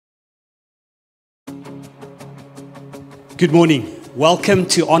Good morning. Welcome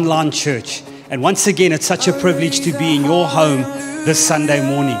to Online Church. And once again, it's such a privilege to be in your home this Sunday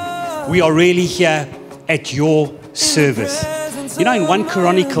morning. We are really here at your service. You know, in 1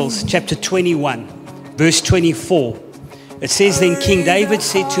 Chronicles chapter 21, verse 24, it says, "Then King David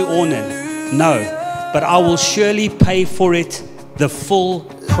said to Ornan, 'No, but I will surely pay for it the full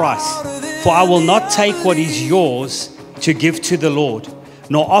price. For I will not take what is yours to give to the Lord,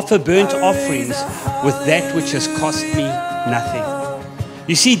 nor offer burnt offerings with that which has cost me nothing.'"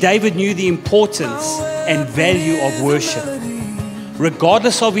 You see, David knew the importance and value of worship.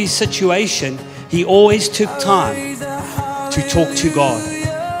 Regardless of his situation, he always took time to talk to God.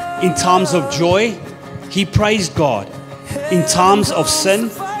 In times of joy, he praised God. In times of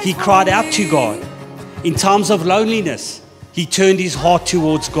sin, he cried out to God. In times of loneliness, he turned his heart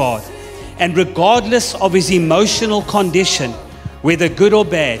towards God. And regardless of his emotional condition, whether good or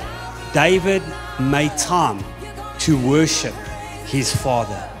bad, David made time to worship his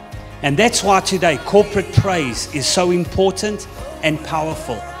Father. And that's why today corporate praise is so important and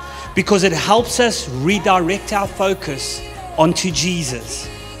powerful, because it helps us redirect our focus onto Jesus.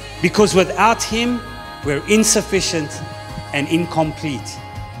 Because without him, we're insufficient and incomplete.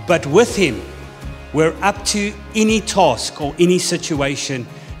 But with him, we're up to any task or any situation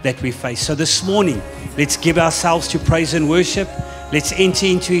that we face. So this morning, let's give ourselves to praise and worship. Let's enter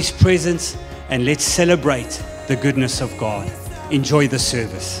into his presence and let's celebrate the goodness of God. Enjoy the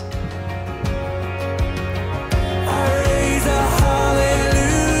service.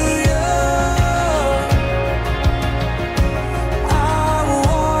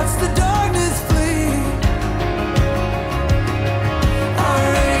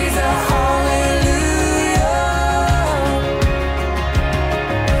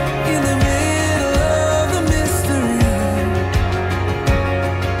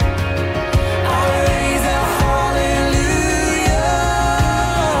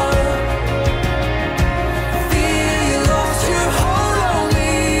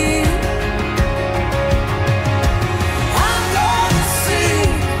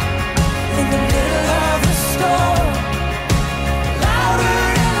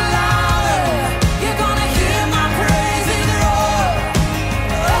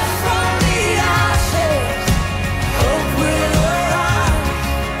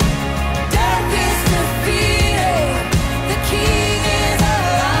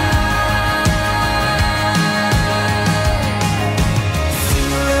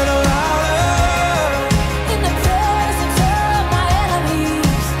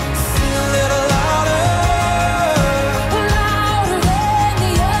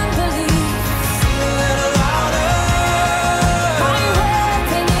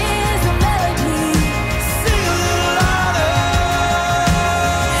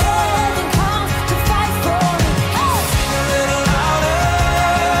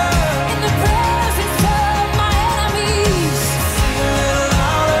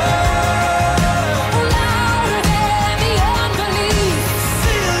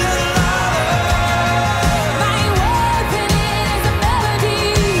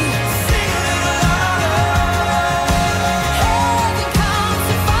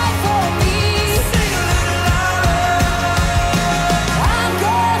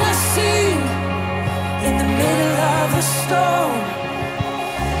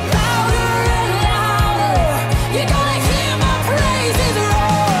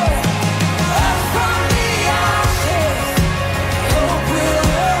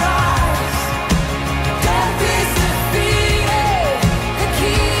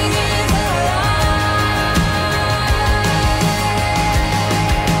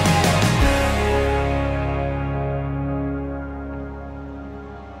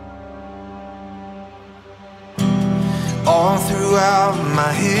 All throughout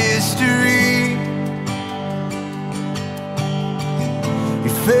my history,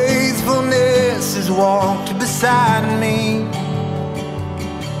 your faithfulness has walked beside me.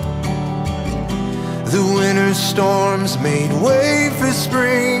 The winter storms made way for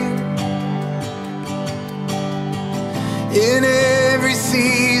spring. In every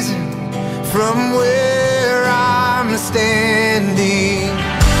season, from where I'm standing,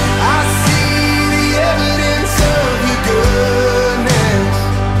 I see the evidence of your goodness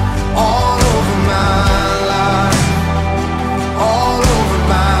all over my life, all over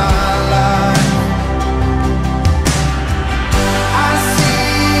my life. I see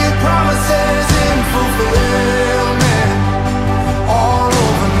your promises in fulfillment all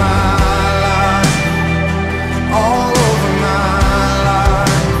over my life, all over my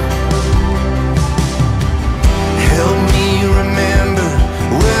life. Help me remember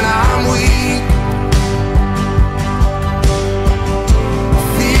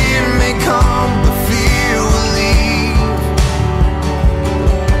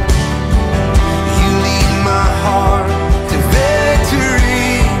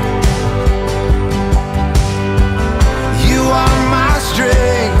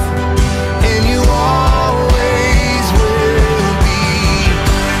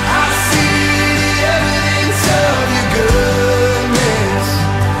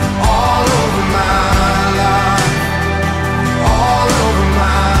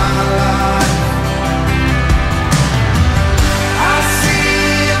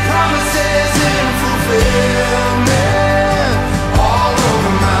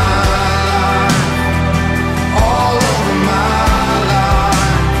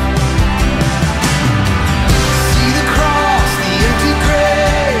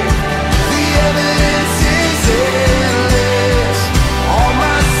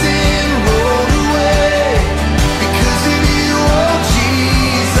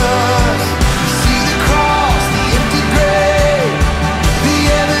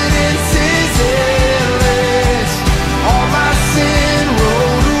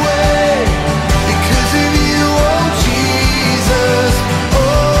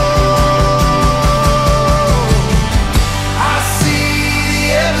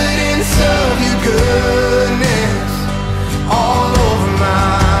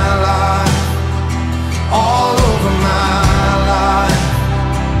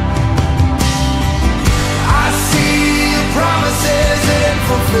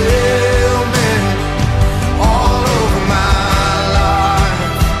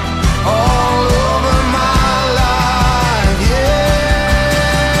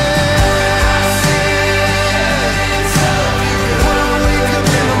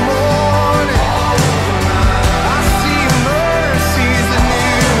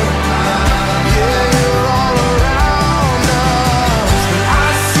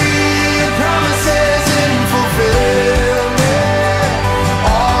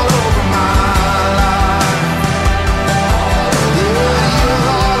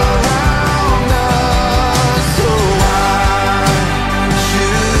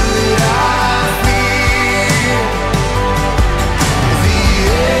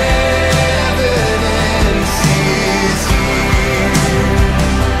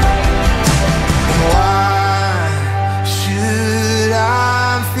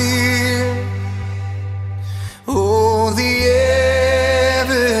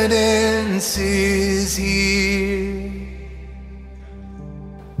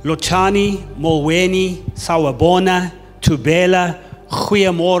Lochani, Molweni, Sawabona, Tubela,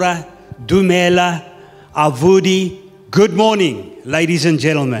 Goeiemorgen, Dumela, Avudi. Good morning, ladies and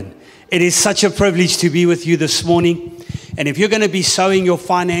gentlemen. It is such a privilege to be with you this morning. And if you're going to be sowing your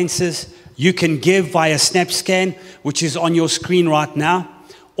finances, you can give via Snapscan, which is on your screen right now.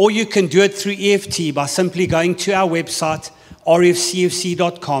 Or you can do it through EFT by simply going to our website,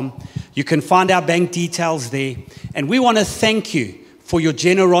 rfcfc.com. You can find our bank details there. And we want to thank you for your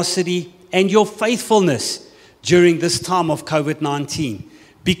generosity and your faithfulness during this time of COVID-19.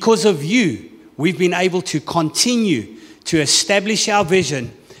 Because of you, we've been able to continue to establish our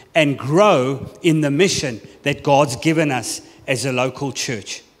vision and grow in the mission that God's given us as a local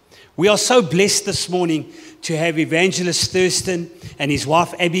church. We are so blessed this morning to have Evangelist Thurston and his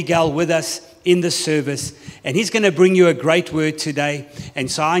wife Abigail with us in the service. And he's going to bring you a great word today. And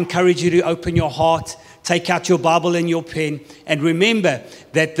so I encourage you to open your heart, take out your Bible and your pen, and remember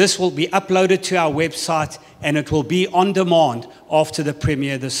that this will be uploaded to our website and it will be on demand after the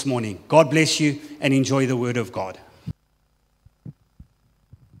premiere this morning. God bless you and enjoy the word of God.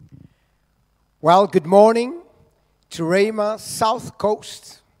 Well, good morning to Rhema South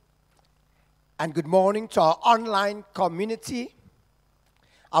Coast, and good morning to our online community.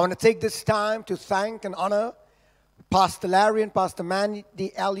 I want to take this time to thank and honor Pastor Larry and Pastor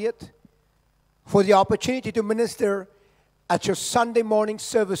Mandy Elliott for the opportunity to minister at your Sunday morning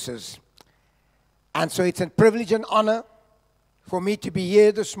services. And so it's a privilege and honor for me to be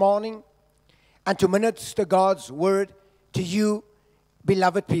here this morning and to minister God's word to you,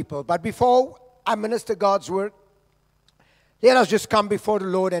 beloved people. But before I minister God's word, let us just come before the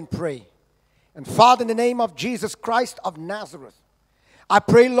Lord and pray. And Father, in the name of Jesus Christ of Nazareth, I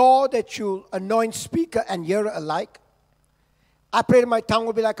pray, Lord, that you'll anoint speaker and hearer alike. I pray that my tongue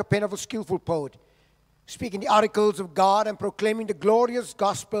will be like a pen of a skillful poet, speaking the oracles of God and proclaiming the glorious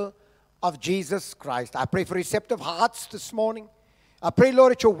gospel of Jesus Christ. I pray for receptive hearts this morning. I pray,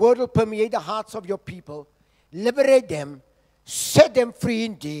 Lord, that your word will permeate the hearts of your people, liberate them, set them free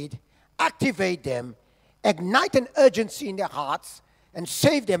indeed, activate them, ignite an urgency in their hearts, and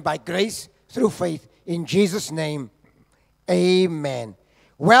save them by grace through faith. In Jesus' name, amen.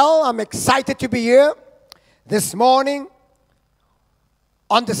 Well, I'm excited to be here this morning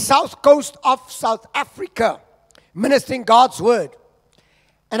on the south coast of South Africa, ministering God's word.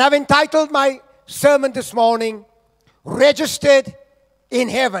 And I've entitled my sermon this morning, Registered in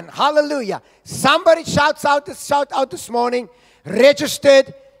Heaven. Hallelujah. Somebody shout out this morning,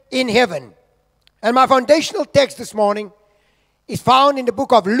 Registered in Heaven. And my foundational text this morning is found in the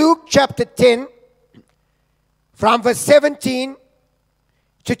book of Luke chapter 10, from verse 17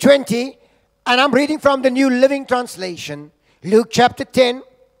 to 20. And I'm reading from the New Living Translation. Luke chapter 10,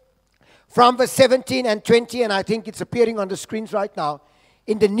 from verse 17 and 20. And I think it's appearing on the screens right now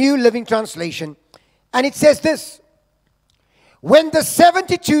in the New Living Translation. And it says this: when the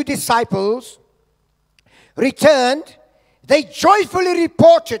 72 disciples returned, they joyfully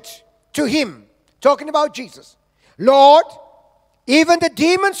reported to him, talking about Jesus, Lord, even the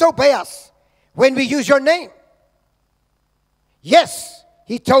demons obey us when we use your name. Yes,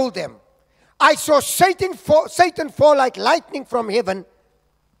 he told them, I saw Satan fall like lightning from heaven.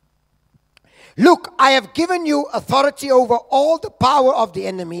 Look, I have given you authority over all the power of the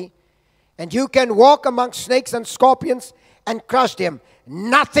enemy, and you can walk among snakes and scorpions and crush them.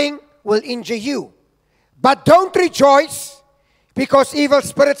 Nothing will injure you. But don't rejoice because evil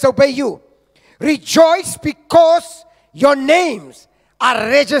spirits obey you. Rejoice because your names are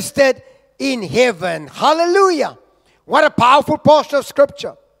registered in heaven. Hallelujah. What a powerful portion of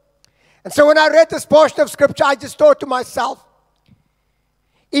Scripture. And so when I read this portion of Scripture, I just thought to myself,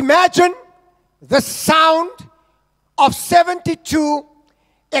 imagine the sound of 72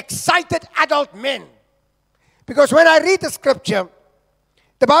 excited adult men. Because when I read the Scripture,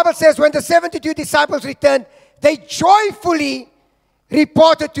 the Bible says when the 72 disciples returned, they joyfully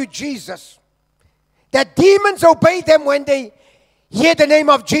reported to Jesus that demons obey them when they hear the name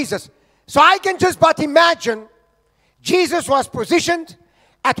of Jesus. So I can just but imagine Jesus was positioned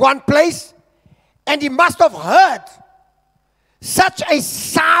at one place and he must have heard such a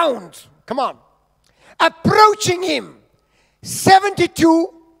sound, come on, approaching him.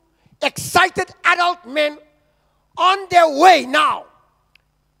 72 excited adult men on their way now,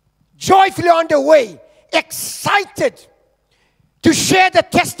 joyfully on their way, excited to share the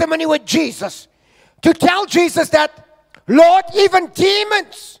testimony with Jesus, to tell Jesus that, Lord, even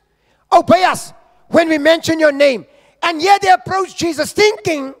demons obey us when we mention your name. And yet they approach Jesus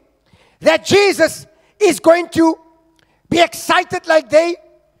thinking that Jesus is going to be excited like they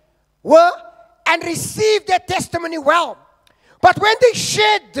were and receive their testimony well. But when they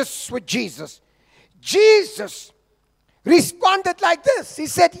shared this with Jesus, Jesus responded like this. He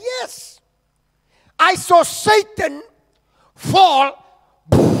said, yes, I saw Satan fall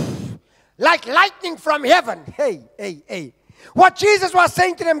like lightning from heaven. Hey. What Jesus was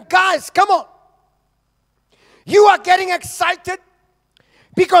saying to them, guys, come on. You are getting excited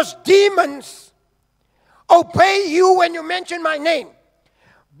because demons obey you when you mention my name.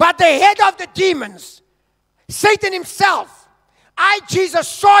 But the head of the demons, Satan himself, Jesus,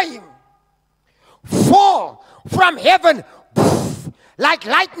 saw him fall from heaven like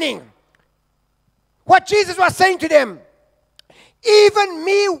lightning. What Jesus was saying to them, even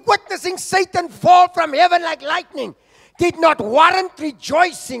me witnessing Satan fall from heaven like lightning did not warrant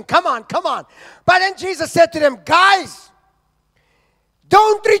rejoicing. Come on. But then Jesus said to them, guys,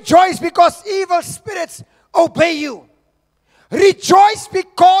 don't rejoice because evil spirits obey you. Rejoice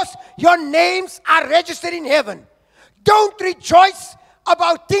because your names are registered in heaven. Don't rejoice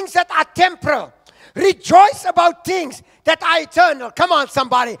about things that are temporal. Rejoice about things that are eternal. Come on,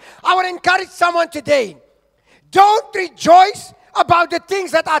 somebody. I would encourage someone today. Don't rejoice about the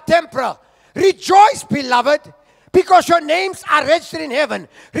things that are temporal. Rejoice, beloved, because your names are registered in heaven.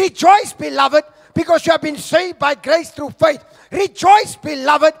 Rejoice, beloved, because you have been saved by grace through faith. Rejoice,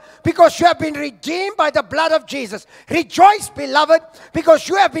 beloved, because you have been redeemed by the blood of Jesus. Rejoice, beloved, because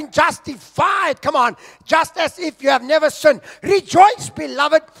you have been justified. Come on, just as if you have never sinned. Rejoice,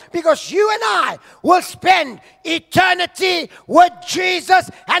 beloved, because you and I will spend eternity with Jesus.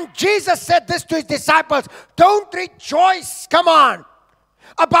 And Jesus said this to his disciples, don't rejoice, come on,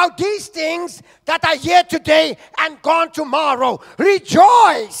 about these things that are here today and gone tomorrow.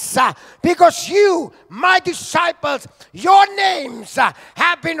 Rejoice because you, my disciples, your names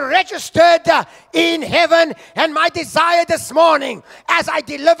have been registered in heaven. And my desire this morning as I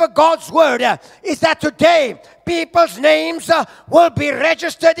deliver God's word is that today people's names will be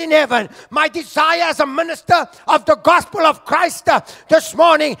registered in heaven. My desire as a minister of the gospel of Christ this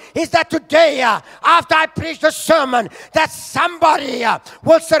morning is that today, after I preach the sermon, that somebody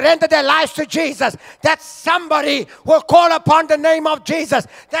will surrender their lives to Jesus, that somebody will call upon the name of Jesus,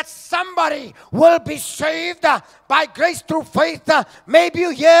 that somebody will be saved by grace through faith. Maybe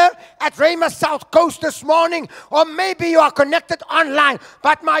you're here at Rhema South Coast this morning, or maybe you are connected online.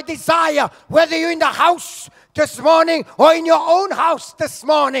 But my desire, whether you're in the house this morning or in your own house this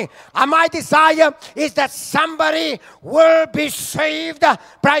morning, my desire is that somebody will be saved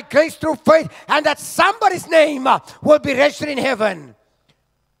by grace through faith, and that somebody's name will be registered in heaven.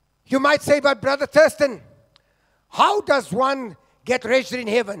 You might say, but Brother Thurston, how does one get registered in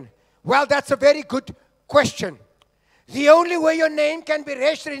heaven? Well, that's a very good question. The only way your name can be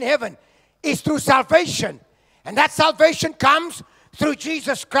registered in heaven is through salvation. And that salvation comes through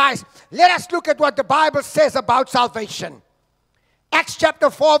Jesus Christ. Let us look at what the Bible says about salvation. Acts chapter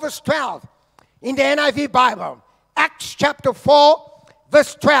 4 verse 12 in the NIV Bible. Acts chapter 4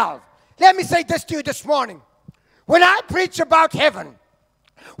 verse 12. Let me say this to you this morning. When I preach about heaven,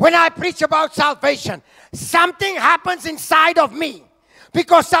 when I preach about salvation, something happens inside of me,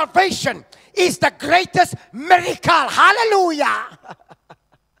 because salvation is the greatest miracle. Hallelujah.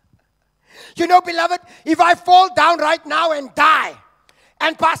 You know, beloved, if I fall down right now and die,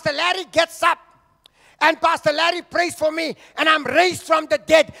 and Pastor Larry gets up, and Pastor Larry prays for me, and I'm raised from the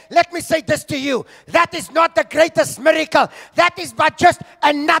dead, let me say this to you. That is not the greatest miracle. That is but just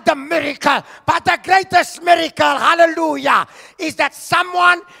another miracle. But the greatest miracle, hallelujah, is that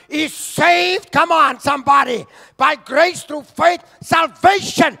someone is saved. Come on, somebody. By grace through faith,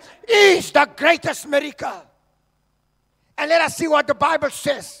 salvation is the greatest miracle. And let us see what the Bible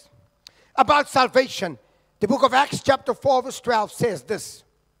says about salvation. The book of Acts chapter 4 verse 12 says this.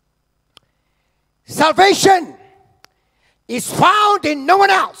 Salvation is found in no one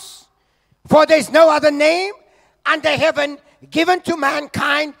else, for there is no other name under heaven given to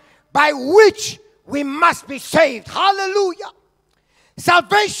mankind by which we must be saved. Hallelujah.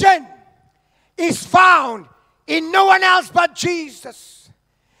 Salvation is found in no one else but Jesus.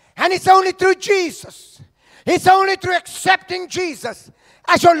 And it's only through Jesus. It's only through accepting Jesus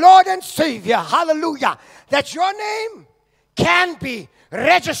as your Lord and Savior, hallelujah, that your name can be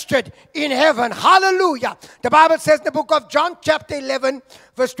registered in heaven. Hallelujah. The Bible says in the book of John chapter 11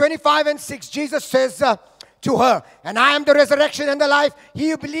 verse 25 and 6, Jesus says to her, and I am the resurrection and the life.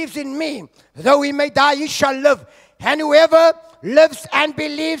 He who believes in me, though he may die, he shall live. And whoever lives and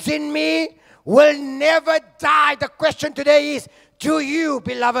believes in me will never die. The question today is, do you,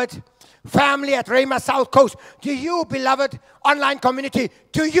 beloved family at Rhema South Coast, do you, beloved online community,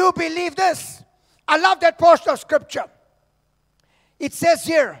 do you believe this? I love that portion of scripture. It says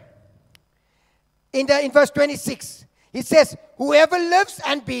here in verse 26, He says, whoever lives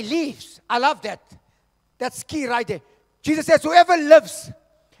and believes. I love that. That's key right there. Jesus says, whoever lives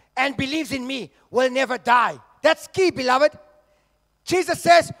and believes in me will never die. That's key, beloved. Jesus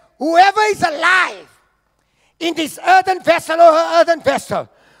says, whoever is alive in this earthen vessel or her earthen vessel,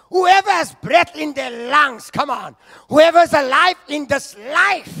 whoever has breath in their lungs, come on. Whoever is alive in this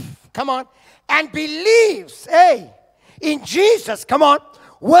life, come on, and believes, hey, in Jesus, come on,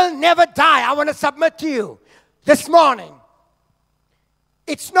 will never die. I want to submit to you this morning.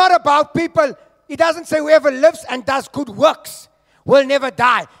 It's not about people. He doesn't say whoever lives and does good works will never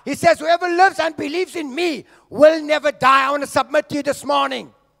die. He says whoever lives and believes in me will never die. I want to submit to you this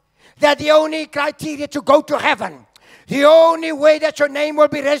morning that the only criteria to go to heaven, the only way that your name will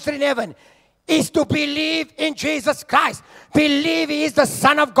be registered in heaven, is to believe in Jesus Christ. Believe He is the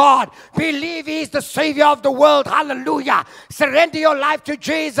Son of God. Believe He is the Savior of the world. Hallelujah. Surrender your life to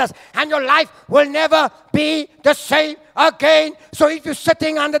Jesus and your life will never be the same again. So if you're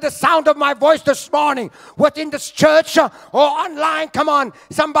sitting under the sound of my voice this morning, within this church or online, come on,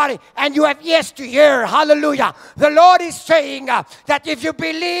 somebody, and you have ears to hear, hallelujah. The Lord is saying that if you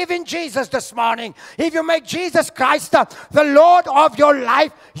believe in Jesus this morning, if you make Jesus Christ the Lord of your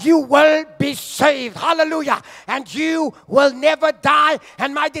life, you will be saved. Hallelujah. And you will never die.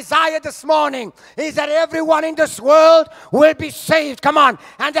 And my desire this morning is that everyone in this world will be saved. Come on.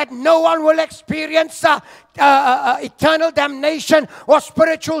 And that no one will experience eternal damnation or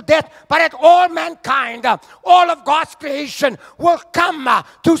spiritual death, but that all mankind, all of God's creation will come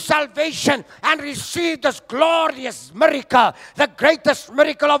to salvation and receive this glorious miracle, the greatest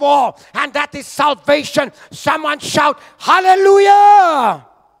miracle of all, and that is salvation. Someone shout, hallelujah!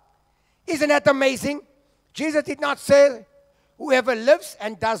 Isn't that amazing? Jesus did not say, whoever lives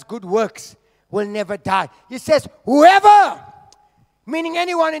and does good works will never die. He says, whoever, meaning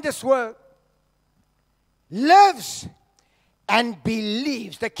anyone in this world, lives and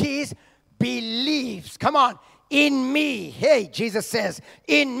believes. The key is believes. Come on. In me. Hey, Jesus says,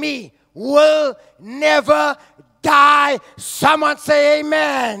 in me will never die. Someone say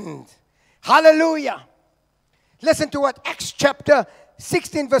amen. Hallelujah. Listen to what Acts chapter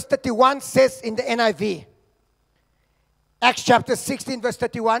 16 verse 31 says in the NIV. Acts chapter 16 verse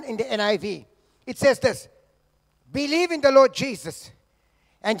 31 in the NIV. It says this. Believe in the Lord Jesus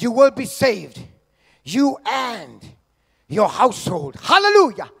and you will be saved. You and your household.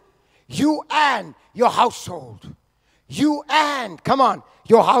 Hallelujah. You and your household. You and, come on,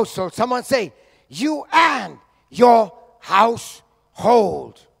 your household. Someone say, you and your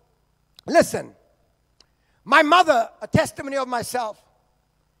household. Listen, my mother, a testimony of myself.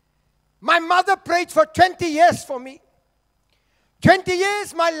 My mother prayed for 20 years for me. 20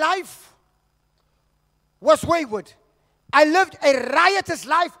 years my life was wayward. I lived a riotous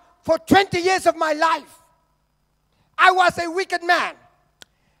life for 20 years of my life. I was a wicked man.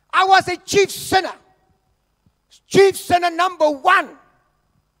 I was a chief sinner. Chief sinner number one.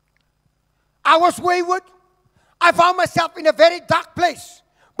 I was wayward. I found myself in a very dark place.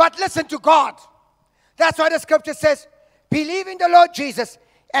 But listen to God. That's why the scripture says, believe in the Lord Jesus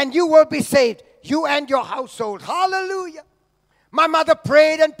and you will be saved. You and your household. Hallelujah. My mother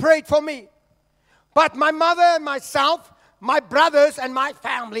prayed and prayed for me. But my mother and myself, my brothers and my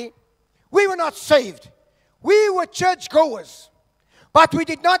family, we were not saved. We were churchgoers. But we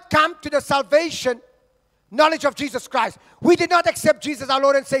did not come to the salvation knowledge of Jesus Christ. We did not accept Jesus our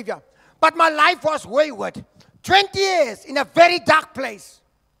Lord and Savior. But my life was wayward. 20 years in a very dark place.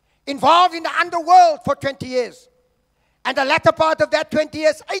 Involved in the underworld for 20 years. And the latter part of that 20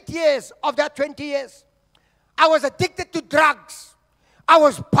 years, 8 years of that 20 years, I was addicted to drugs. I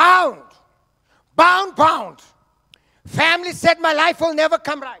was bound. Family said my life will never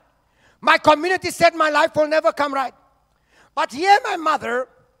come right. My community said my life will never come right. But here my mother,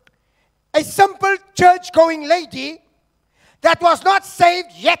 a simple church-going lady that was not saved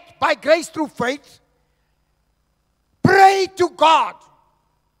yet by grace through faith, prayed to God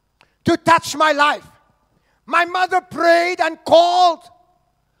to touch my life. My mother prayed and called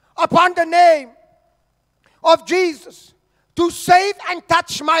upon the name of Jesus to save and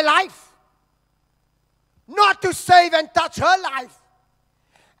touch my life. Not to save and touch her life.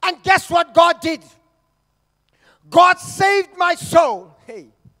 And guess what God did? God saved my soul. Hey.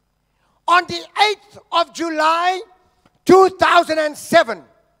 On the 8th of July, 2007,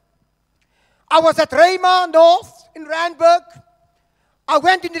 I was at Rhema North in Randburg. I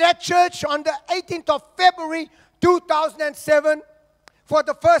went into that church on the 18th of February, 2007 for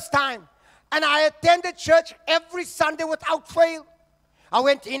the first time. And I attended church every Sunday without fail. I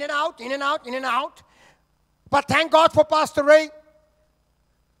went in and out, in and out, in and out. But thank God for Pastor Ray.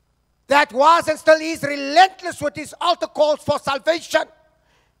 that was and still is relentless with his altar calls for salvation.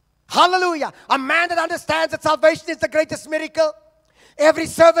 Hallelujah. A man that understands that salvation is the greatest miracle. Every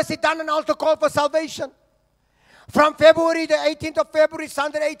service he done an altar call for salvation. From February, the 18th of February,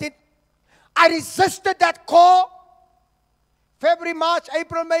 Sunday 18th, I resisted that call. February, March,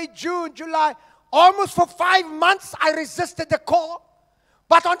 April, May, June, July. Almost for 5 months, I resisted the call.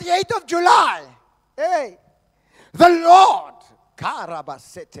 But on the 8th of July, hey, the Lord,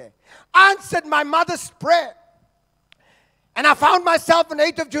 Karabasete, answered my mother's prayer. And I found myself on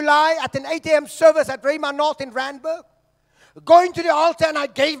 8th of July at an 8 a.m. service at Rhema North in Randburg, going to the altar, and I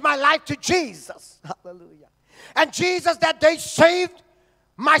gave my life to Jesus. Hallelujah. And Jesus that day saved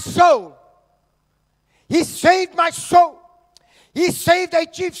my soul. He saved my soul. He saved a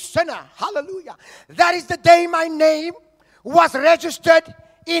chief sinner. Hallelujah. That is the day my name was registered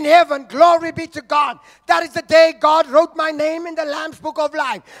in heaven. Glory be to God. That is the day God wrote my name in the Lamb's Book of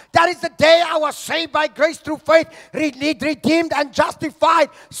Life. That is the day I was saved by grace through faith, redeemed and justified,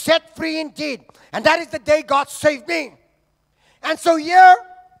 set free indeed. And that is the day God saved me. And so here,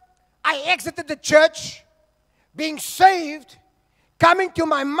 I exited the church, being saved, coming to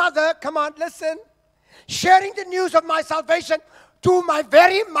my mother, come on, listen, sharing the news of my salvation to my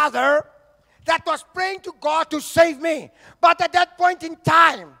very mother that was praying to God to save me. But at that point in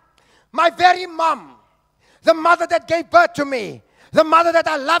time, my very mom, the mother that gave birth to me, the mother that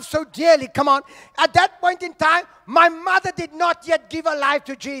I love so dearly, come on, at that point in time, my mother did not yet give her life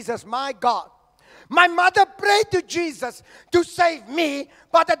to Jesus, my God. My mother prayed to Jesus to save me,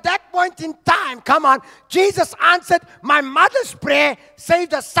 but at that point in time, come on, Jesus answered my mother's prayer,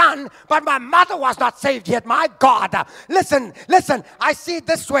 saved her son, but my mother was not saved yet. My God, listen, I see it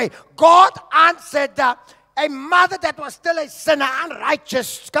this way. God answered a mother that was still a sinner,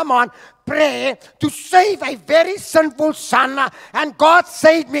 unrighteous, come on, pray to save a very sinful son, and God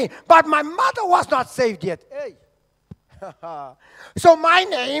saved me, but my mother was not saved yet. Hey. So my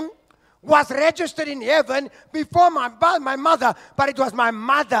name was registered in heaven before my mother, but it was my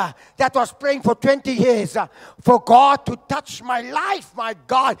mother that was praying for 20 years for God to touch my life. My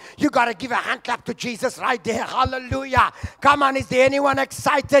God, you got to give a hand clap to Jesus right there. Hallelujah. Come on, is there anyone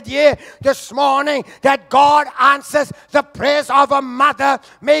excited here this morning that God answers the prayers of a mother?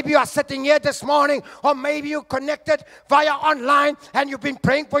 Maybe you are sitting here this morning, or maybe you connected via online and you've been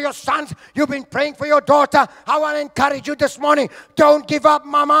praying for your sons, you've been praying for your daughter. I want to encourage you this morning. Don't give up,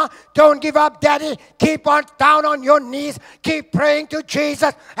 mama. Don't give up, daddy. Keep on down on your knees. Keep praying to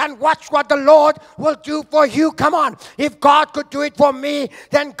Jesus and watch what the Lord will do for you. Come on. If God could do it for me,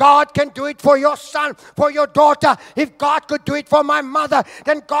 then God can do it for your son, for your daughter. If God could do it for my mother,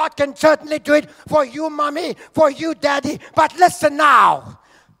 then God can certainly do it for you, mommy, for you, daddy. But listen now.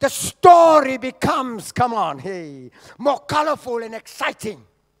 The story becomes, come on, hey, more colorful and exciting.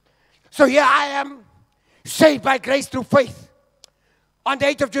 So here I am, saved by grace through faith. On the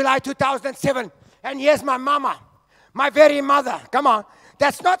 8th of July 2007, and here's my mama, my very mother, come on,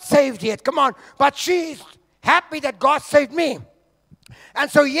 that's not saved yet, come on, but she's happy that God saved me.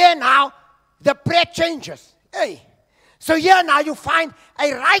 And so here now, the prayer changes, hey. So here now you find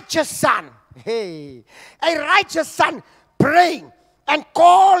a righteous son, hey, a righteous son praying and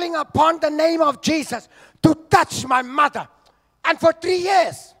calling upon the name of Jesus to touch my mother. And for 3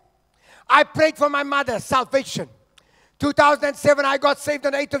 years, I prayed for my mother's salvation. 2007, I got saved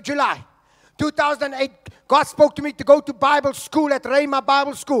on the 8th of July. 2008, God spoke to me to go to Bible school at Rhema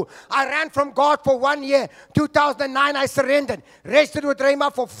Bible School. I ran from God for 1 year. 2009, I surrendered. Registered with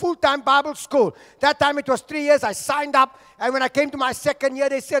Rhema for full-time Bible school. That time it was 3 years. I signed up. And when I came to my second year,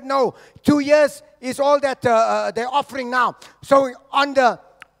 they said, no, 2 years is all that they're offering now. So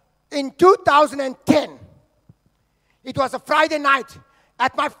in 2010, it was a Friday night.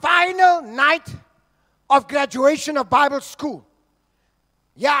 At my final night of graduation of Bible school.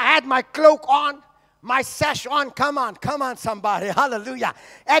 Yeah, I had my cloak on, my sash on. Come on, somebody. Hallelujah.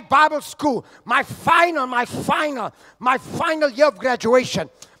 At Bible school, my final year of graduation.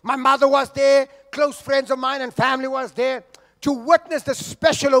 My mother was there, close friends of mine and family was there to witness the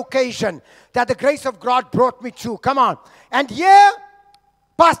special occasion that the grace of God brought me to. Come on. And here,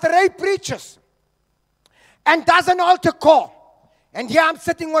 Pastor Ray preaches and does an altar call. And here I'm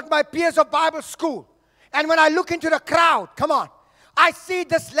sitting with my peers of Bible school. And when I look into the crowd, come on, I see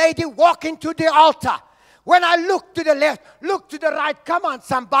this lady walking to the altar. When I look to the left, look to the right, come on,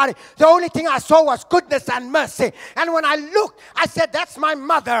 somebody. The only thing I saw was goodness and mercy. And when I looked, I said, that's my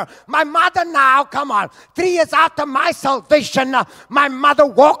mother. My mother now, come on, 3 years after my salvation, my mother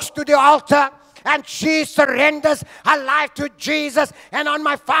walks to the altar. and she surrenders her life to Jesus. And on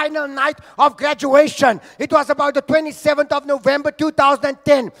my final night of graduation, it was about the 27th of November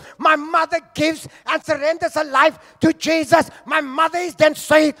 2010, my mother gives and surrenders her life to Jesus. My mother is then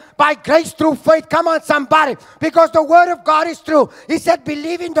saved by grace through faith. Come on, somebody, because the word of God is true. He said,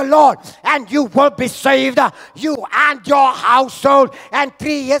 believe in the Lord and you will be saved, you and your household. And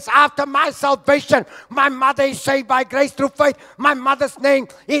 3 years after my salvation, my mother is saved by grace through faith. My mother's name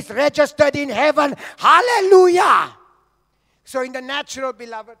is registered in heaven. Hallelujah. So in the natural,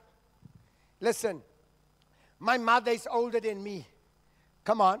 beloved, listen, my mother is older than me.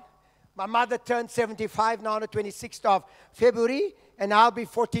 Come on. My mother turned 75 now on the 26th of February, and I'll be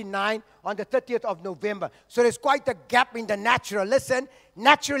 49 on the 30th of November. So there's quite a gap in the natural. Listen,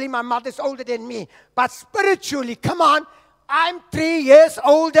 naturally my mother's older than me, but spiritually, come on, I'm 3 years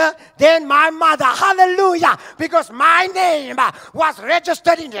older than my mother. Hallelujah. Because my name was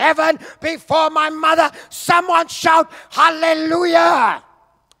registered in heaven before my mother. Someone shout, hallelujah.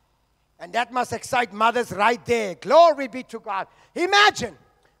 And that must excite mothers right there. Glory be to God. Imagine,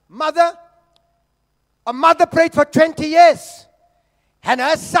 a mother prayed for 20 years and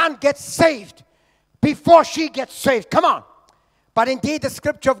her son gets saved before she gets saved. Come on. But indeed, the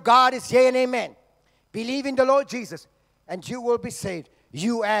scripture of God is yea and amen. Believe in the Lord Jesus, and you will be saved,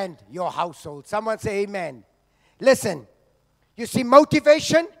 you and your household. Someone say amen. Listen, you see,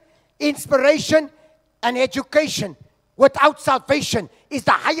 motivation, inspiration, and education without salvation is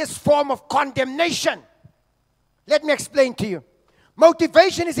the highest form of condemnation. Let me explain to you.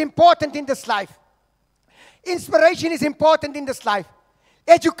 Motivation is important in this life. Inspiration is important in this life.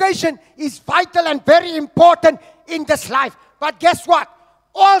 Education is vital and very important in this life. But guess what?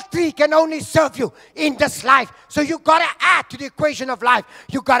 All three can only serve you in this life. So you got to add to the equation of life.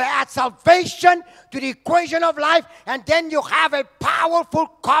 You got to add salvation to the equation of life. And then you have a powerful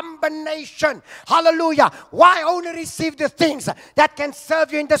combination. Hallelujah. Why only receive the things that can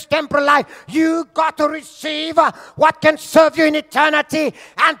serve you in this temporal life? You got to receive what can serve you in eternity.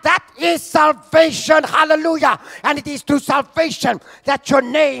 And that is salvation. Hallelujah. And it is through salvation that your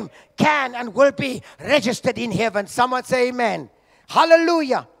name can and will be registered in heaven. Someone say amen.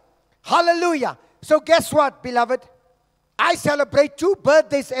 Hallelujah. Hallelujah. So guess what, beloved? I celebrate 2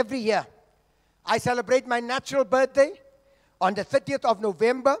 birthdays every year. I celebrate my natural birthday on the 30th of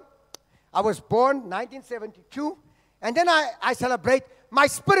November. I was born 1972. And then I celebrate my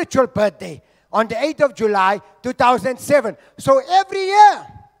spiritual birthday on the 8th of July 2007. So every year,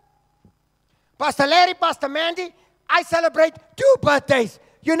 Pastor Larry, Pastor Mandy, I celebrate 2 birthdays.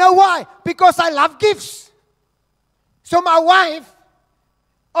 You know why? Because I love gifts. So my wife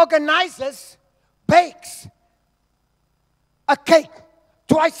organizes, bakes a cake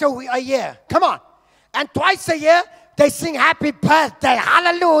twice a year. Come on. And twice a year, they sing happy birthday.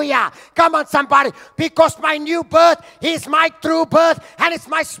 Hallelujah. Come on, somebody. Because my new birth is my true birth, and it's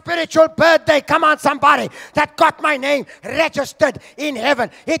my spiritual birthday. Come on, somebody. That got my name registered in heaven.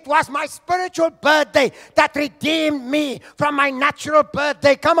 It was my spiritual birthday that redeemed me from my natural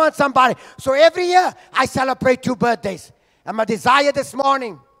birthday. Come on, somebody. So every year, I celebrate 2 birthdays. And my desire this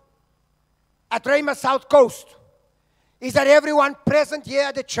morning at Rhema South Coast is that everyone present here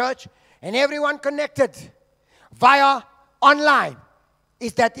at the church and everyone connected via online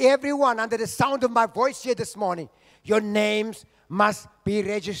is that everyone under the sound of my voice here this morning, your names must be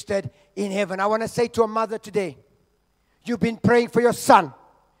registered in heaven. I want to say to a mother today, you've been praying for your son.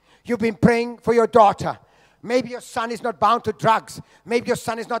 You've been praying for your daughter. Maybe your son is not bound to drugs. Maybe your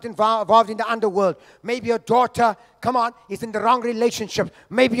son is not involved in the underworld. Maybe your daughter, come on, is in the wrong relationship.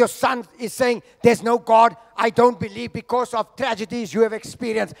 Maybe your son is saying, there's no God. I don't believe because of tragedies you have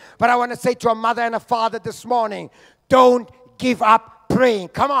experienced. But I want to say to a mother and a father this morning, don't give up praying.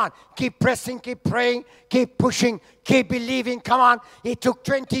 Come on. Keep pressing, keep praying, keep pushing, keep believing. Come on. It took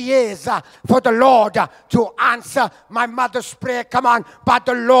 20 years for the Lord to answer my mother's prayer. Come on. But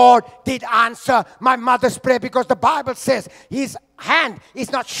the Lord did answer my mother's prayer because the Bible says His hand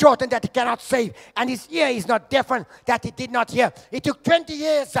is not shortened that He cannot save, and His ear is not deafened that He did not hear. It took 20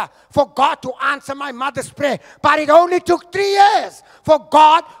 years for God to answer my mother's prayer, but it only took 3 years for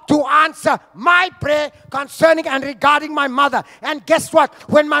God to answer my prayer concerning and regarding my mother. And guess what?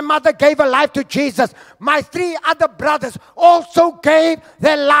 When my mother gave her life to Jesus, my 3 other brothers also gave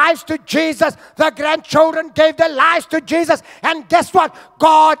their lives to Jesus. The grandchildren gave their lives to Jesus. And guess what?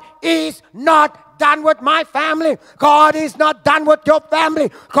 God is not done with my family. God is not done with your family.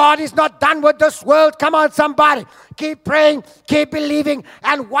 God is not done with this world. Come on, somebody. Keep praying, keep believing,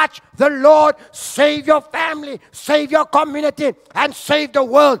 and watch the Lord save your family, save your community, and save the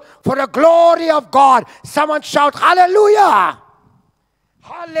world for the glory of God. Someone shout, hallelujah.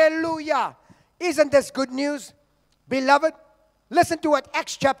 Hallelujah. Isn't this good news, beloved? Listen to what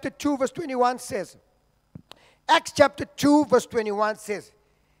Acts chapter 2 verse 21 says. Acts chapter 2 verse 21 says,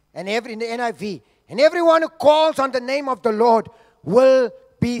 in the NIV, and everyone who calls on the name of the Lord will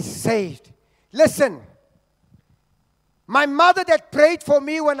be saved. Listen, my mother that prayed for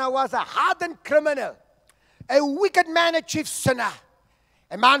me when I was a hardened criminal, a wicked man, a chief sinner,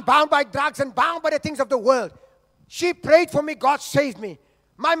 a man bound by drugs and bound by the things of the world. She prayed for me, God saved me.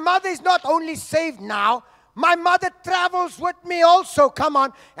 My mother is not only saved now, my mother travels with me also, come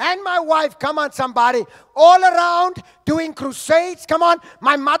on, and my wife, come on somebody, all around doing crusades, come on.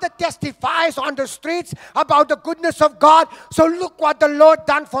 My mother testifies on the streets about the goodness of God. So look what the Lord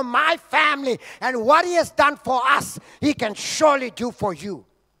done for my family, and what He has done for us, He can surely do for you.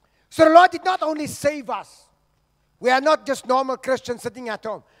 So the Lord did not only save us. We are not just normal Christians sitting at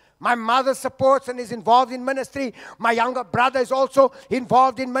home. My mother supports and is involved in ministry. My younger brother is also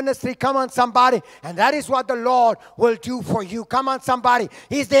involved in ministry. Come on, somebody. And that is what the Lord will do for you. Come on, somebody.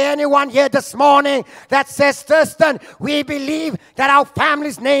 Is there anyone here this morning that says, Thurston, we believe that our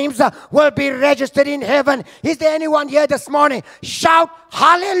family's names will be registered in heaven? Is there anyone here this morning? Shout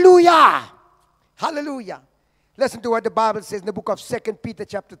hallelujah. Hallelujah. Listen to what the Bible says in the book of 2 Peter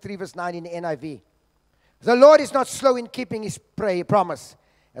chapter 3 verse 9 in the NIV. The Lord is not slow in keeping His promise,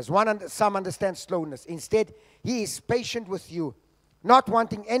 as some understand slowness. Instead, He is patient with you, not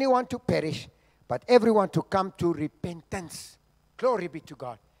wanting anyone to perish, but everyone to come to repentance. Glory be to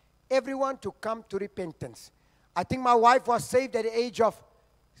God. Everyone to come to repentance. I think my wife was saved at the age of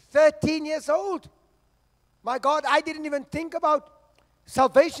 13 years old. My God, I didn't even think about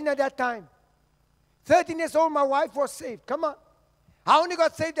salvation at that time. 13 years old, my wife was saved. Come on. I only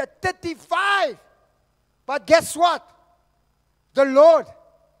got saved at 35. But guess what? The Lord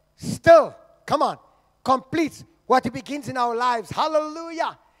still, come on, completes what He begins in our lives.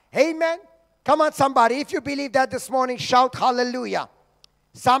 Hallelujah. Amen. Come on, somebody. If you believe that this morning, shout hallelujah.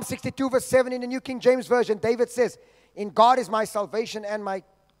 Psalm 62 verse 7 in the New King James Version, David says, in God is my salvation and my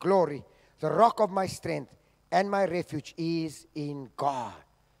glory. The rock of my strength and my refuge is in God.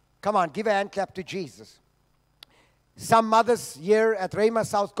 Come on, give a hand clap to Jesus. Some mothers here at Rhema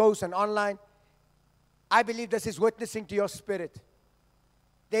South Coast and online, I believe this is witnessing to your spirit.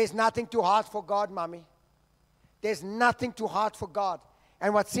 There is nothing too hard for God, mommy. There's nothing too hard for God.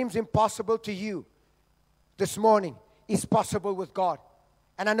 And what seems impossible to you this morning is possible with God.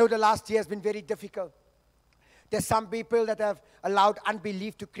 And I know the last year has been very difficult. There's some people that have allowed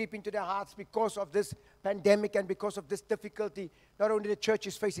unbelief to creep into their hearts because of this pandemic and because of this difficulty. Not only the church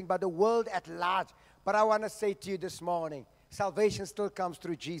is facing, but the world at large. But I want to say to you this morning, salvation still comes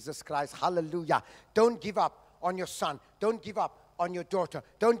through Jesus Christ. Hallelujah. Don't give up on your son. Don't give up on your daughter.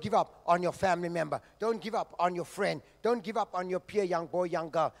 Don't give up on your family member. Don't give up on your friend. Don't give up on your peer, young boy, young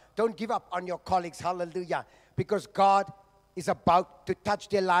girl. Don't give up on your colleagues. Hallelujah. Because God is about to touch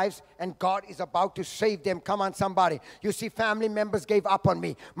their lives and God is about to save them. Come on, somebody. You see, family members gave up on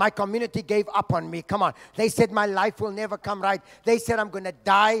me. My community gave up on me. Come on. They said my life will never come right. They said I'm going to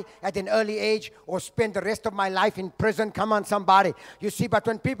die at an early age or spend the rest of my life in prison. Come on, somebody. You see, but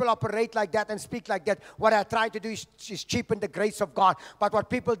when people operate like that and speak like that, what I try to do is cheapen the grace of God. But what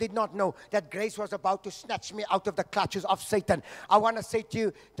people did not know, that grace was about to snatch me out of the clutches of Satan. I want to say to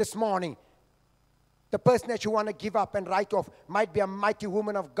you this morning, the person that you want to give up and write off might be a mighty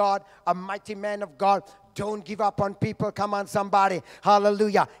woman of God, a mighty man of God. Don't give up on people. Come on, somebody.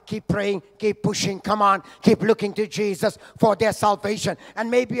 Hallelujah. Keep praying. Keep pushing. Come on. Keep looking to Jesus for their salvation. And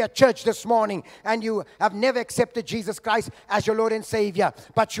maybe a church this morning and you have never accepted Jesus Christ as your Lord and Savior.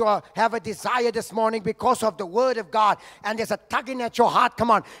 But you have a desire this morning because of the Word of God. And there's a tugging at your heart. Come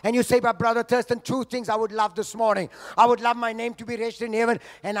on. And you say, but Brother Thurston, two things I would love this morning. I would love my name to be registered in heaven.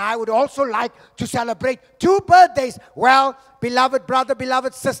 And I would also like to celebrate 2 birthdays. Well, beloved brother,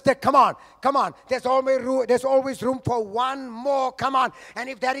 beloved sister, come on. Come on. There's always room for one more. Come on. And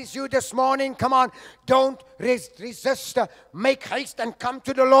if that is you this morning, come on. Don't resist. Make haste and come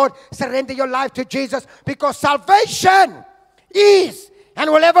to the Lord. Surrender your life to Jesus, because salvation is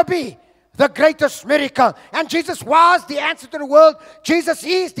and will ever be the greatest miracle. And Jesus was the answer to the world. Jesus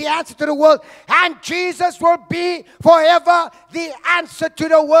is the answer to the world. And Jesus will be forever the answer to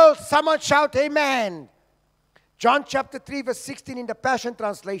the world. Someone shout amen. John chapter 3 verse 16 in the Passion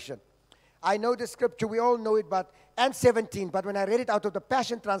Translation. I know the scripture, we all know it, and 17. But when I read it out of the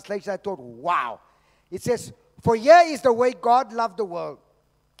Passion Translation, I thought, wow. It says, for here is the way God loved the world.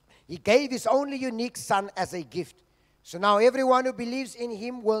 He gave His only unique Son as a gift. So now everyone who believes in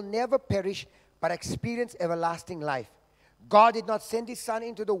Him will never perish, but experience everlasting life. God did not send His Son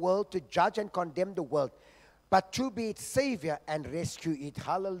into the world to judge and condemn the world, but to be its Savior and rescue it.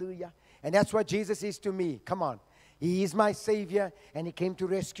 Hallelujah. And that's what Jesus is to me. Come on. He is my Savior, and He came to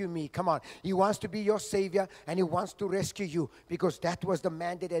rescue me. Come on. He wants to be your Savior, and He wants to rescue you, because that was the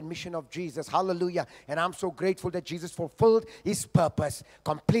mandate and mission of Jesus. Hallelujah. And I'm so grateful that Jesus fulfilled His purpose,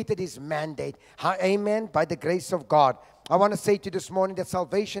 completed His mandate. Amen. By the grace of God. I want to say to you this morning that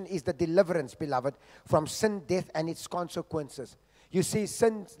salvation is the deliverance, beloved, from sin, death, and its consequences. You see,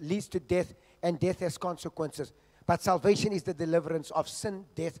 sin leads to death, and death has consequences. But salvation is the deliverance of sin,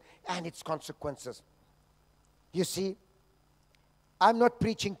 death, and its consequences. You see, I'm not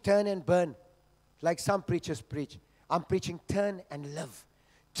preaching turn and burn like some preachers preach. I'm preaching turn and live.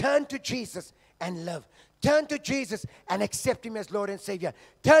 Turn to Jesus and live. Turn to Jesus and accept Him as Lord and Savior.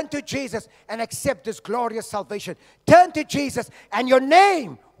 Turn to Jesus and accept this glorious salvation. Turn to Jesus and your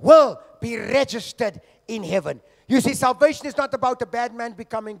name will be registered in heaven. You see, salvation is not about a bad man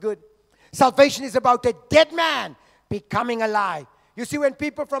becoming good. Salvation is about a dead man becoming alive. You see, when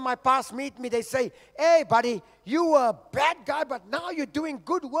people from my past meet me, they say, hey, buddy, you were a bad guy, but now you're doing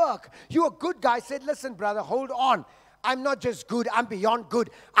good work. You're a good guy. I said, listen, brother, hold on. I'm not just good. I'm beyond good.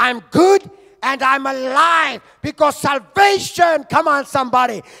 I'm good and I'm alive, because salvation, come on,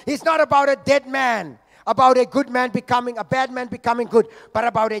 somebody, is not about a dead man, about a good man becoming, a bad man becoming good, but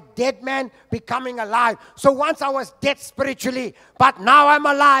about a dead man becoming alive. So once I was dead spiritually, but now I'm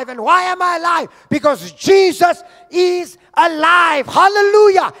alive. And why am I alive? Because Jesus is alive.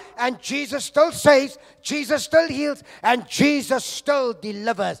 Hallelujah. And Jesus still saves, Jesus still heals, and Jesus still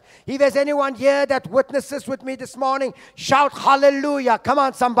delivers. If there's anyone here that witnesses with me this morning, shout hallelujah. Come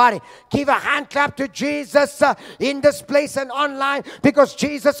on, somebody. Give a hand clap to Jesus in this place and online, because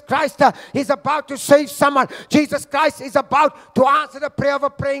Jesus Christ is about to save someone. Jesus Christ is about to answer the prayer of a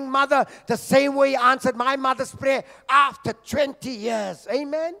praying mother the same way He answered my mother's prayer after 20 years.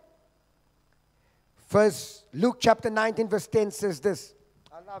 Amen. First, Luke chapter 19 verse 10 says this.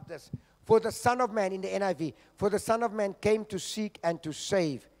 I love this. For the Son of Man, in the NIV, for the Son of Man came to seek and to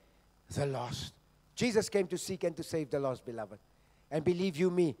save the lost. Jesus came to seek and to save the lost, beloved. And believe you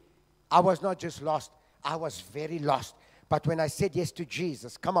me, I was not just lost, I was very lost. But when I said yes to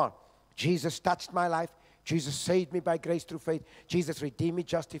Jesus, come on, Jesus touched my life. Jesus saved me by grace through faith. Jesus redeemed me,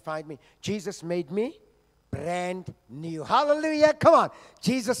 justified me. Jesus made me brand new. Hallelujah. Come on.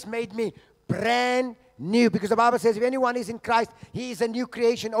 Jesus made me brand new, because the Bible says if anyone is in Christ, he is a new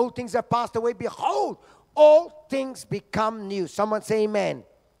creation. Old things have passed away. Behold, all things become new. Someone say amen.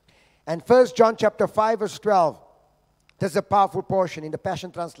 And 1 John chapter 5 verse 12, there's a powerful portion in the Passion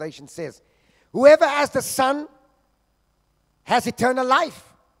Translation, says, whoever has the Son has eternal life.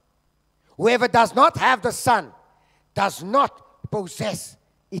 Whoever does not have the Son does not possess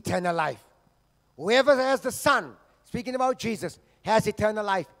eternal life. Whoever has the Son, speaking about Jesus, has eternal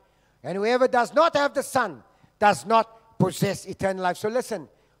life. And whoever does not have the Son does not possess eternal life. So listen,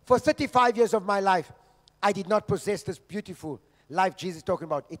 for 35 years of my life, I did not possess this beautiful life Jesus is talking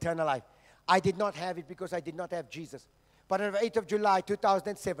about, eternal life. I did not have it because I did not have Jesus. But on the 8th of July,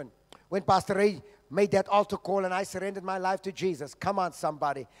 2007, when Pastor Ray made that altar call and I surrendered my life to Jesus, come on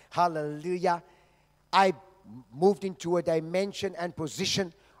somebody, hallelujah, I moved into a dimension and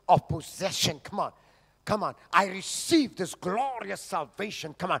position of possession. Come on. Come on. I received this glorious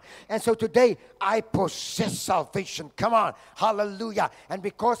salvation. Come on. And so today, I possess salvation. Come on. Hallelujah. And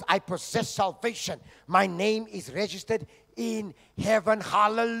because I possess salvation, my name is registered in heaven.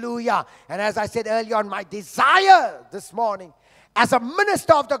 Hallelujah. And as I said earlier on, my desire this morning, as a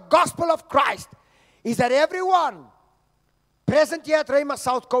minister of the gospel of Christ, is that everyone present here at Rhema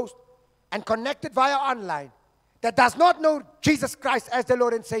South Coast and connected via online that does not know Jesus Christ as the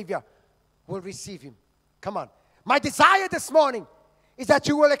Lord and Savior will receive Him. Come on. My desire this morning is that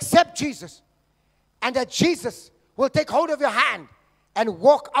you will accept Jesus, and that Jesus will take hold of your hand and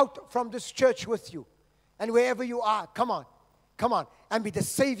walk out from this church with you. And wherever you are, come on, and be the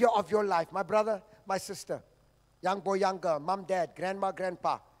Savior of your life. My brother, my sister, young boy, young girl, mom, dad, grandma,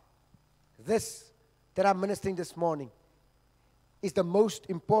 grandpa. This that I'm ministering this morning is the most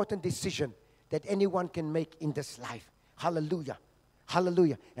important decision that anyone can make in this life. Hallelujah.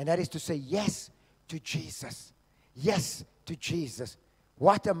 Hallelujah. And that is to say yes to Jesus. Yes to Jesus.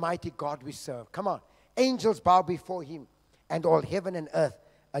 What a mighty God we serve. Come on. Angels bow before Him, and all heaven and earth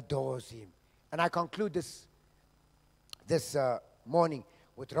adores Him. And I conclude this morning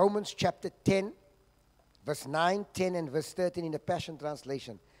with Romans chapter 10, verse 9, 10, and verse 13 in the Passion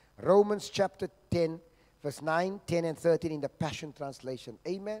Translation. Romans chapter 10, verse 9, 10, and 13 in the Passion Translation.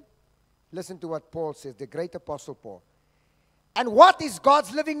 Amen. Listen to what Paul says, the great apostle Paul. And what is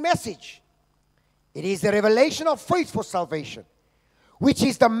God's living message? It is the revelation of faith for salvation, which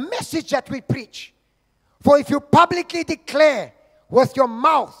is the message that we preach. For if you publicly declare with your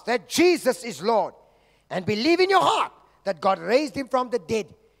mouth that Jesus is Lord and believe in your heart that God raised him from the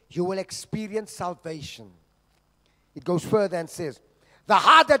dead, you will experience salvation. It goes further and says, the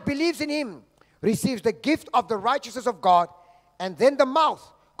heart that believes in him receives the gift of the righteousness of God, and then the mouth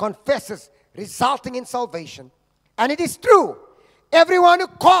confesses, resulting in salvation. And it is true, everyone who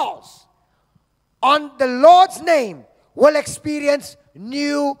calls on the Lord's name will experience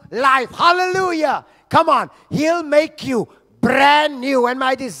new life. Hallelujah. Come on. He'll make you brand new. And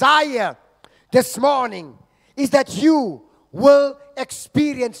my desire this morning is that you will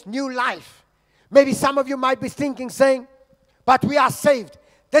experience new life. Maybe some of you might be thinking, saying, but we are saved.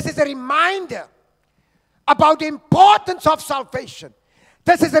 This is a reminder about the importance of salvation.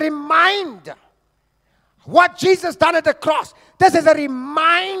 This is a reminder what Jesus done at the cross. This is a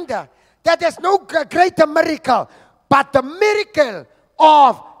reminder that there's no greater miracle but the miracle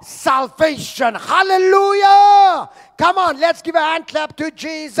of salvation. Hallelujah. Come on, let's give a hand clap to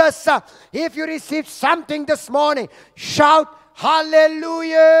Jesus. If you received something this morning, shout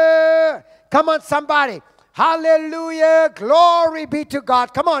hallelujah. Come on, somebody. Hallelujah. Glory be to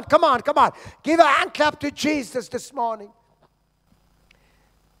God. Come on, come on, come on. Give a hand clap to Jesus this morning.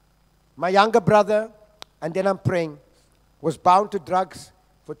 My younger brother, and then I'm praying, was bound to drugs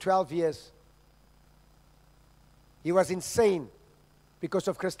for 12 years. He was insane because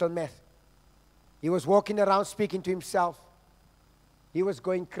of crystal meth. He was walking around speaking to himself. He was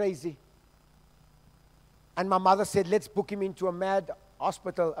going crazy. And my mother said, let's book him into a mad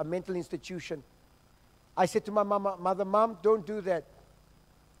hospital, a mental institution. I said to my mother, Mom, don't do that.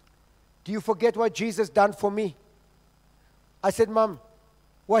 Do you forget what Jesus done for me? I said, Mom,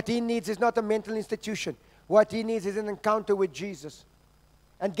 what he needs is not a mental institution. What he needs is an encounter with Jesus.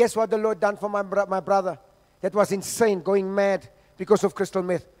 And guess what the Lord done for my brother? That was insane, going mad because of crystal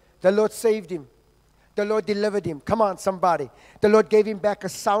meth. The Lord saved him. The Lord delivered him. Come on, somebody. The Lord gave him back a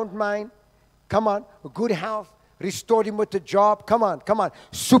sound mind. Come on, good health. Restored him with a job. Come on, come on.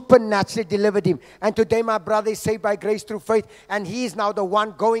 Supernaturally delivered him. And today my brother is saved by grace through faith. And he is now the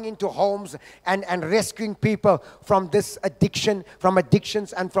one going into homes and rescuing people from this addiction, from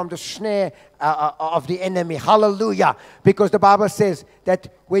addictions and from the snare of the enemy. Hallelujah. Because the Bible says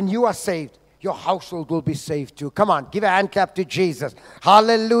that when you are saved, your household will be saved too. Come on, give a hand clap to Jesus.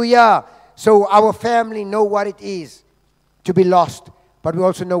 Hallelujah. So our family know what it is to be lost, but we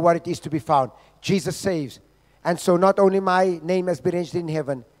also know what it is to be found. Jesus saves. And so not only my name has been registered in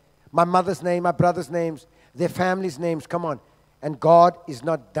heaven, my mother's name, my brother's names, their families' names, come on. And God is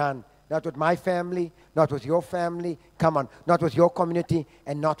not done. Not with my family, not with your family, come on. Not with your community,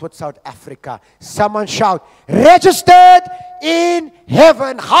 and not with South Africa. Someone shout, registered in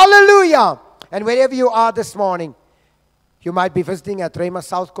heaven. Hallelujah. And wherever you are this morning, you might be visiting at Rhema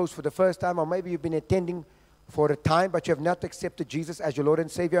South Coast for the first time, or maybe you've been attending for a time, but you have not accepted Jesus as your Lord and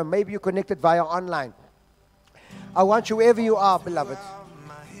Savior. Maybe you connected via online. I want you, wherever you are, beloved,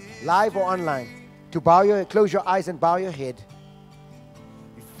 live or online, to close your eyes and bow your head.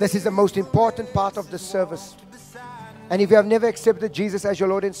 This is the most important part of the service. And if you have never accepted Jesus as your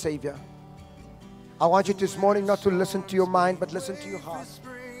Lord and Savior, I want you this morning not to listen to your mind, but listen to your heart.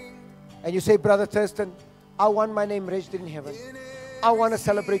 And you say, Brother Thurston, I want my name registered in heaven. I want to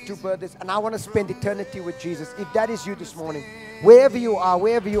celebrate 2 birthdays, and I want to spend eternity with Jesus. If that is you this morning, wherever you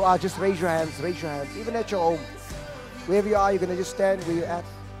are, just raise your hands, even at your home. Wherever you are, you're going to just stand where you're at.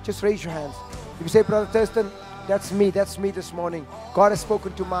 Just raise your hands. If you say, Brother Thurston, that's me this morning. God has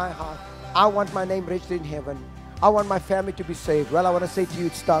spoken to my heart. I want my name registered in heaven. I want my family to be saved. Well, I want to say to you,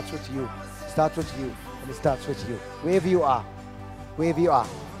 it starts with you. It starts with you, and it starts with you. Wherever you are.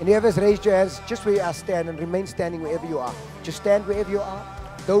 And whoever's raised your hands, just where you are, stand and remain standing wherever you are. Just stand wherever you are.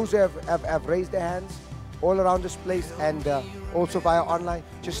 Those who have raised their hands all around this place and also via online,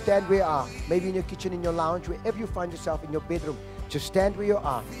 just stand where you are. Maybe in your kitchen, in your lounge, wherever you find yourself, in your bedroom, just stand where you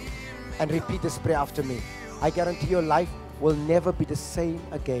are and repeat this prayer after me. I guarantee your life will never be the same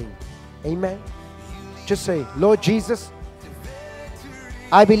again. Amen. Just say, Lord Jesus,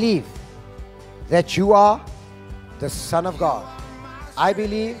 I believe that you are the Son of God. I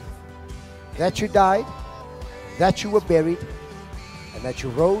believe that you died, that you were buried, and that you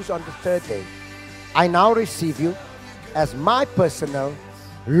rose on the 3rd day. I now receive you as my personal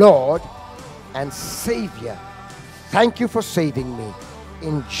Lord and Savior. Thank you for saving me.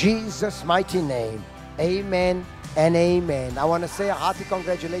 In Jesus' mighty name, amen and amen. I want to say a hearty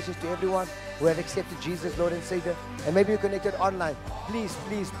congratulations to everyone who have accepted Jesus, Lord and Savior. And maybe you're connected online. Please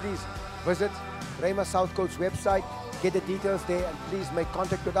visit Rhema South Coast's website. Get the details there, and please make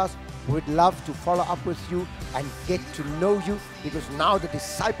contact with us. We'd love to follow up with you and get to know you, because now the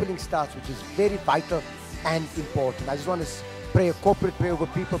discipling starts, which is very vital and important. I just want to pray a corporate prayer over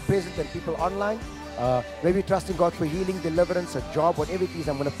people present and people online. Maybe trusting God for healing, deliverance, a job, whatever it is.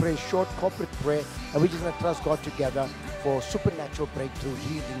 I'm going to pray a short corporate prayer, and we're just going to trust God together for supernatural breakthrough,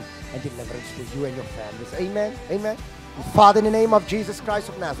 healing, and deliverance for you and your families. Amen. Amen. Father, in the name of Jesus Christ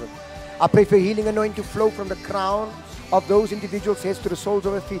of Nazareth, I pray for healing anointing to flow from the crown of those individuals' heads to the soles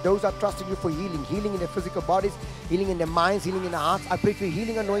of their feet. Those are trusting you for healing, healing in their physical bodies, healing in their minds, healing in their hearts. I pray for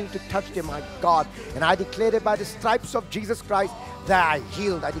healing anointing to touch them, my God. And I declare that by the stripes of Jesus Christ, they are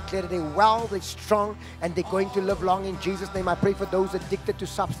healed. I declare that they're well, they're strong, and they're going to live long in Jesus' name. I pray for those addicted to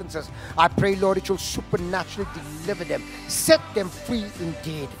substances. I pray, Lord, that you'll supernaturally deliver them, set them free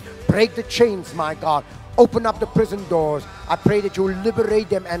indeed. Break the chains, my God. Open up the prison doors. I pray that you will liberate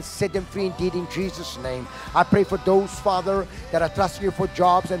them and set them free indeed in Jesus' name. I pray for those, Father, that are trusting you for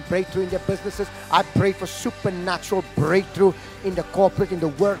jobs and breakthrough in their businesses. I pray for supernatural breakthrough in the corporate, in the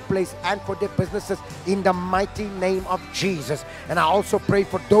workplace, and for their businesses in the mighty name of Jesus. And I also pray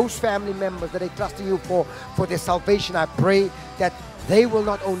for those family members that are trusting you for their salvation. I pray that they will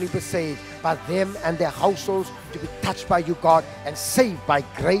not only be saved, but them and their households to be touched by you, God, and saved by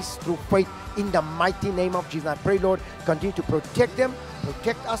grace through faith in the mighty name of Jesus. I pray, Lord, continue to protect them,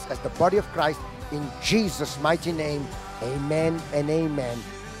 protect us as the body of Christ, in Jesus' mighty name. Amen and amen.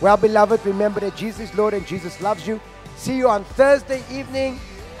 Well, beloved, remember that Jesus is Lord and Jesus loves you. See you on Thursday evening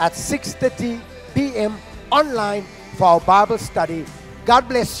at 6:30 p.m. online for our Bible study. God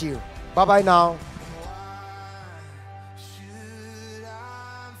bless you. Bye-bye now.